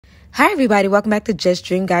Hi, everybody. Welcome back to Just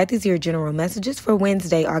Dream Guide. These are your general messages for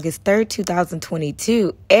Wednesday, August 3rd,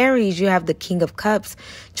 2022. Aries, you have the King of Cups.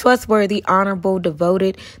 Trustworthy, honorable,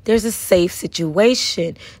 devoted. There's a safe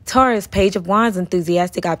situation. Taurus, Page of Wands,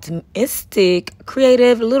 enthusiastic, optimistic,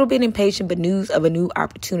 creative, a little bit impatient, but news of a new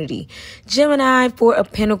opportunity. Gemini, Four of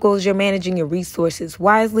Pentacles, you're managing your resources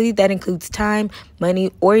wisely. That includes time, money,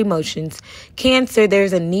 or emotions. Cancer,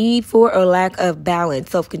 there's a need for or lack of balance,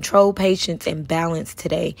 self-control, patience, and balance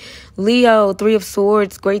today. Leo, Three of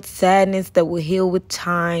Swords, great sadness that will heal with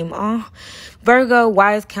time. Virgo,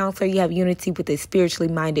 wise counselor, you have unity with a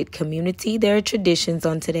spiritually minded community. There are traditions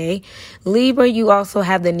on today. Libra, you also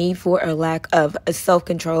have the need for or lack of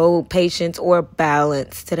self-control, patience, or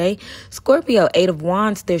balance today. Scorpio, Eight of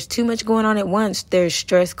Wands, there's too much going on at once. There's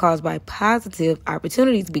stress caused by positive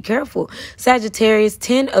opportunities. Be careful. Sagittarius,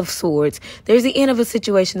 Ten of Swords, there's the end of a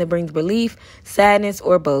situation that brings relief, sadness,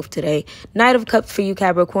 or both today. Knight of Cups for you,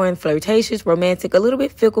 Capricorn, flirtatious, romantic, a little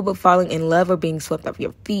bit fickle, but falling in love or being swept off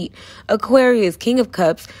your feet. Aquarius, King of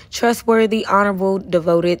Cups, trustworthy, honorable,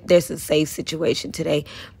 devoted. There's a safe situation today.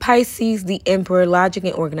 Pisces, the Emperor, logic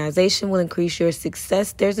and organization will increase your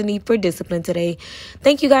success. There's a need for discipline today.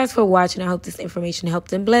 Thank you guys for watching. I hope this information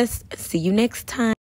helped and blessed. See you next time.